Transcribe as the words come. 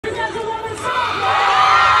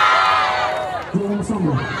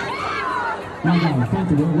Silva. My God, thank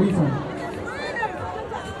you, bro. Where you from?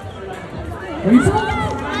 Where you from?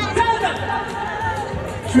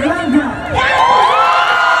 Sri Lanka.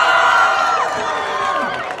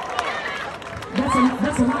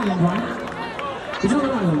 That's an island, right? It's not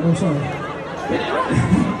an island. Oh, sorry.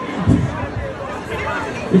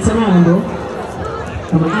 It's an island, bro.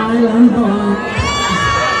 I'm an island boy.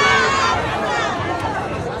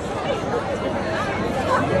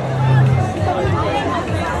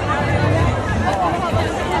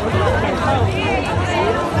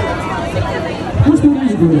 What's the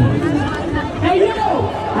music doing? Hey yo!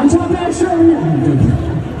 I'm trying to show you.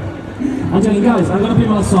 I'm telling you guys, I'm gonna play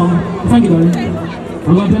my song. Thank you, darling.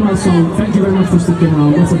 I'm gonna play my song. Thank you very much for sticking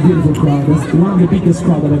around. That's a beautiful crowd. That's one of the biggest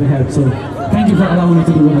crowd I've ever had. So thank you for allowing me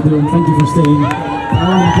to do what I do. And thank you for staying. I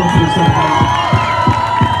want to talk to yourself.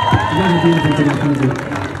 You guys are beautiful today. Thank you.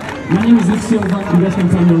 My name is Luke Silva. You guys can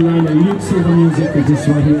find me online at lukesilvamusic, which is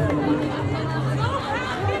right here.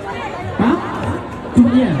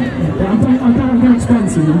 Yeah, I'm kind of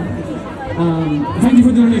expensive, you know? Thank you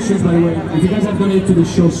for the donations, by the way. If you guys have donated to the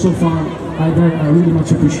show so far, I really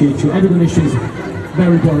much appreciate you. Every donation is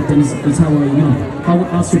very important. It's how how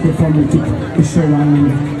else to perform and keep the show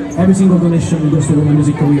running. Every single donation goes to my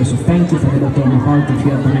music career, so thank you from the bottom of my heart if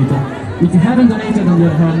you have donated. If you haven't donated, on the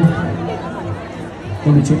other hand,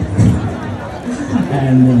 don't be cheap.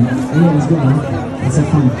 And yeah, let's go, man. Let's have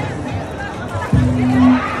fun.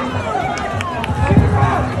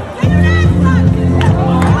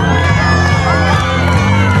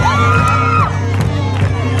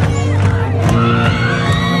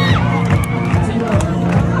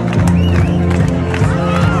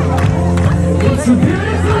 It's a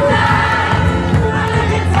beautiful night, I'm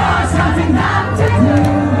looking for something not to do.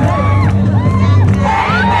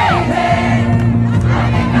 Hey baby, I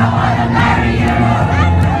think I wanna marry you.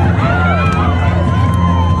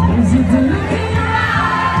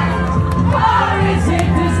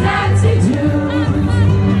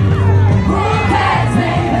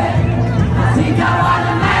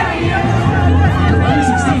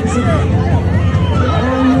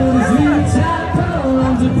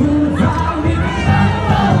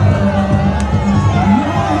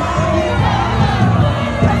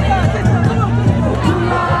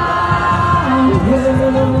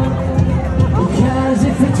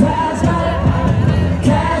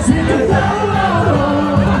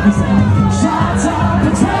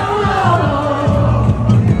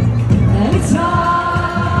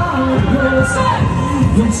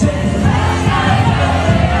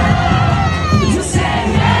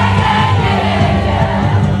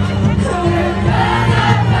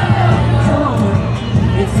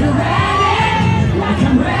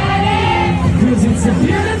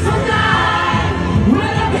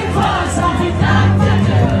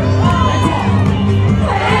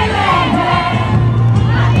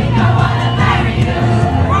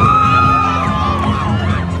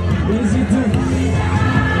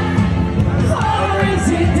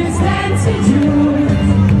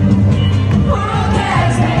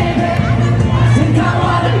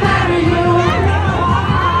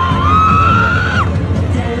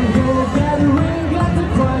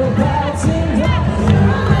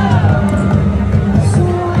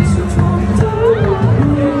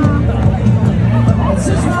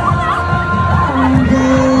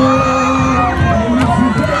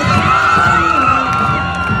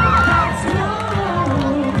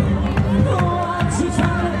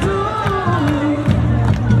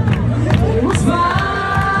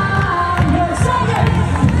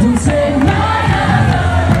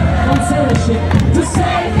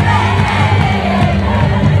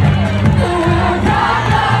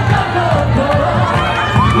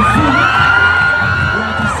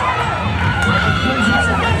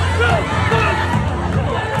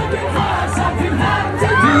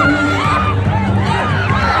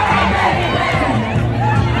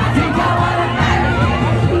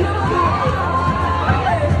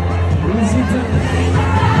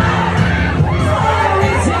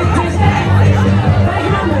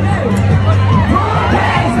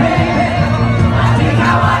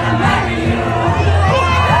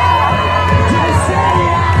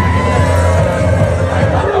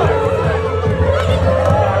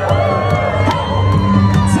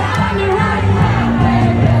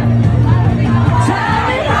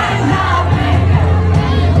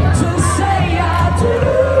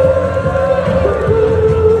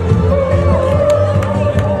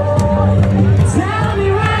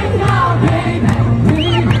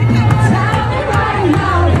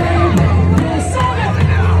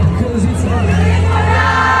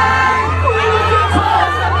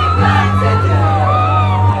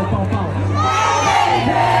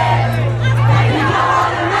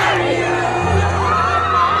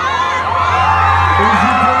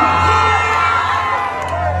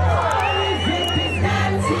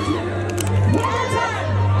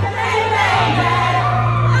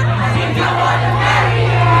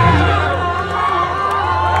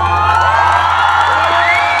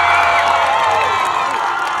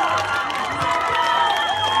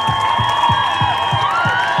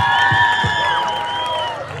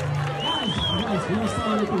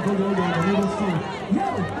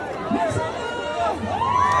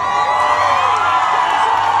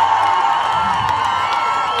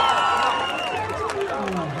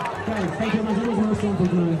 very much. It was an awesome for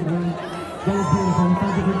tonight. That was beautiful.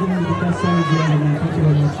 Thank you for giving me the best energy ever, man. Thank you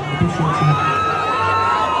very much. I appreciate you.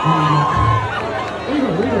 There you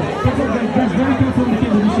go. Guys, very careful on the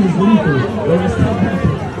cable. This is lethal.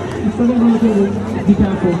 So be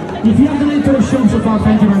careful. If you have donated to the show so far,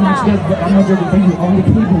 thank you very much. Guys, I'm not joking. Thank you. On the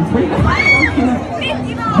cable.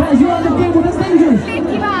 Guys, you're on the cable. That's dangerous.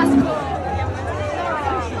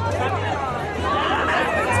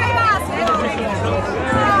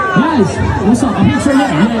 Guys, what's up? A picture here?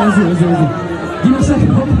 Yeah, let's do it. Give me a second.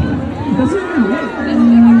 That's it.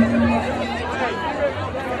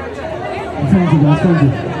 Thank you, guys. Thank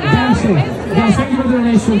you. Guys, thank you for the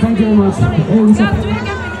donation. Thank you very much. Hey, what's up?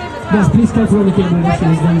 Guys, please careful on the camera. This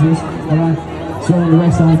is dangerous. Alright. So on the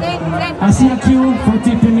right side. I see a cue for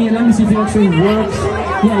tipping me. Let me see if it actually works.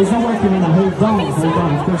 Yeah, it's not working right now. Hold on.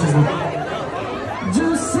 Of course it's not.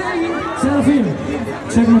 Just saying. Seraphim.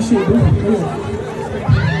 Check my shit, bro.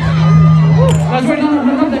 Guys, ready?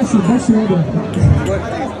 No, that's it.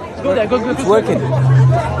 Go there, go. It's working.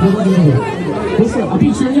 Let's go. A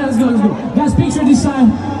picture, yeah, let's go. Guys, picture this side.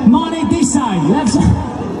 Money this side. Left side.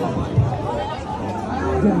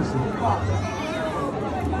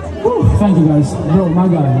 Thank you, guys. Bro, my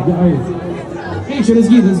guy. Picture, let's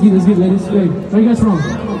get, ladies. Wait, where you guys from?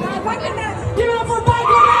 Give it up for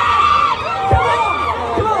Bangladesh!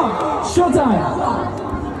 Come on! Showtime!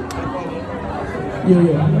 Yeah.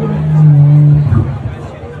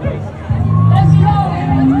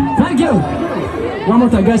 Thank you! One more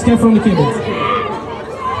time, guys, careful on the cable.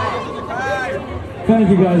 Thank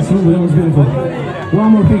you, guys. That was beautiful.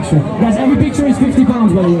 One more picture. Guys, every picture is 50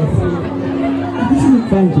 pounds, by the way.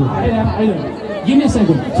 Thank you. I know. Give me a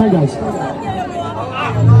second. Sorry, guys.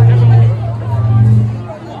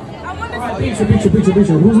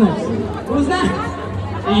 Picture. Who's next?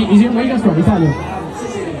 Where you guys from? Italia?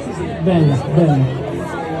 Bella.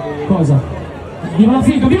 Cosa? Viva la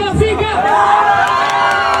figa!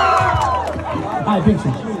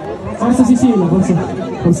 Picture. Forza Sicilia,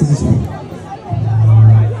 forza Sicilia.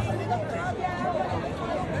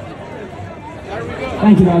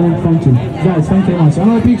 Thank you, darling. Thank you. Guys, thank you very much.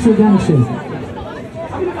 Another picture, damn shit.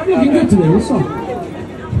 I'm looking good today. What's up?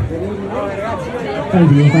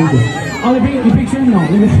 Thank you. I'll bring the picture? No. How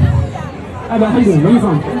you doing? Where you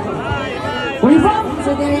from?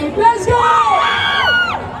 Let's go!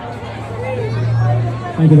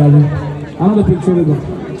 Thank you, darling. Another picture with the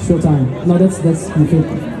showtime. No, that's you fit.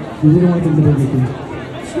 You didn't want to do everything.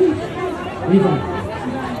 Where you from?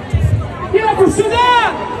 Yeah, for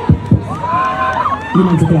Sudan! You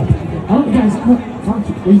want to clap. Guys, fuck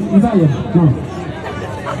you. Italia? No.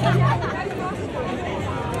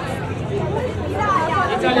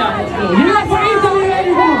 Italiano. Give it up for Italy,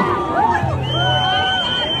 baby, come on.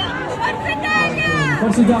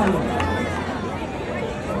 Forza Italia.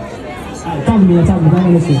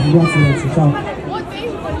 Taglimi, sì. Grazie, ciao.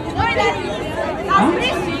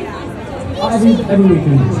 Every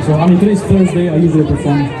weekend. So, today's Thursday, I usually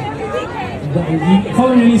perform.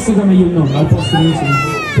 Follow me on Instagram and you'll know. I'll post it on Instagram.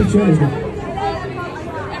 Picture is good.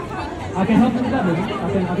 I can help you with that, maybe. I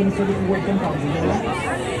can say you can work 10 pounds.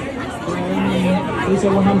 You say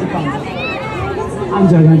 100 pounds. I'm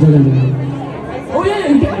joking. Oh yeah,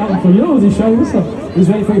 you can. For you, the show, what's up? It's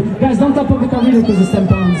ready for you. Guys, don't tap up the car video because it's 10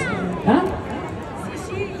 pounds. Huh?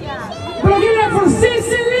 But I'll give it up for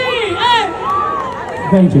Sicily! Hey!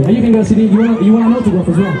 Thank you. And you can go CD. You want an autograph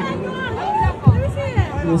as well?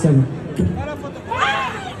 Give me a second.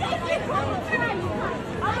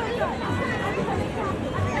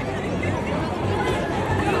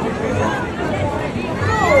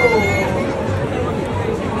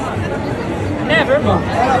 Never, but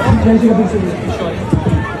let's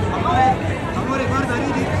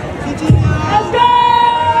go!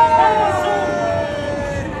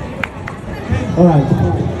 All right.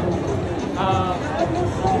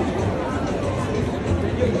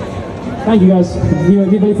 Thank you, guys.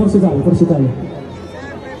 Viva Forza Italia, Forza Italia.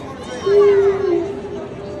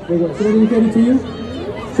 There you go. Should I dedicate it to you?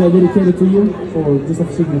 Should I dedicate it to you? Or just a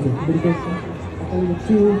signature? Dedication?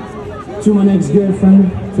 To my next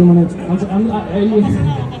girlfriend. To my next... What's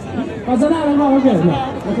her name? No, okay. No.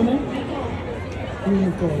 What's her name?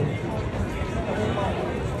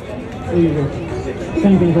 There you go.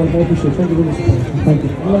 Thank you, I appreciate it. Thank you for the support. Thank you.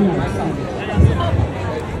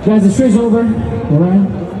 Guys, the show's over. Alright?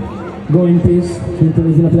 Go in peace. It's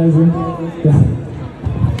been a pleasure. Yeah.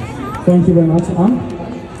 Thank you very much.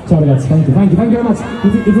 Ciao ragazzi, thank you very much.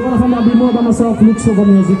 If you want to find out a bit more about myself,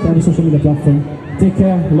 lukesilvamusic on the social media platform. Take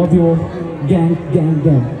care, love you all. Gang.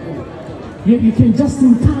 You came just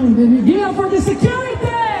in time, baby. Give it up for the security!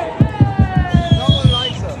 No one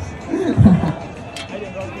likes us.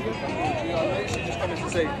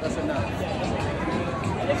 say no.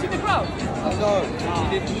 It's in the crowd.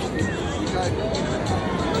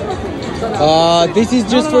 No. This is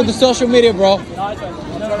just for the social media, bro. No, it's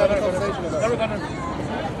fine.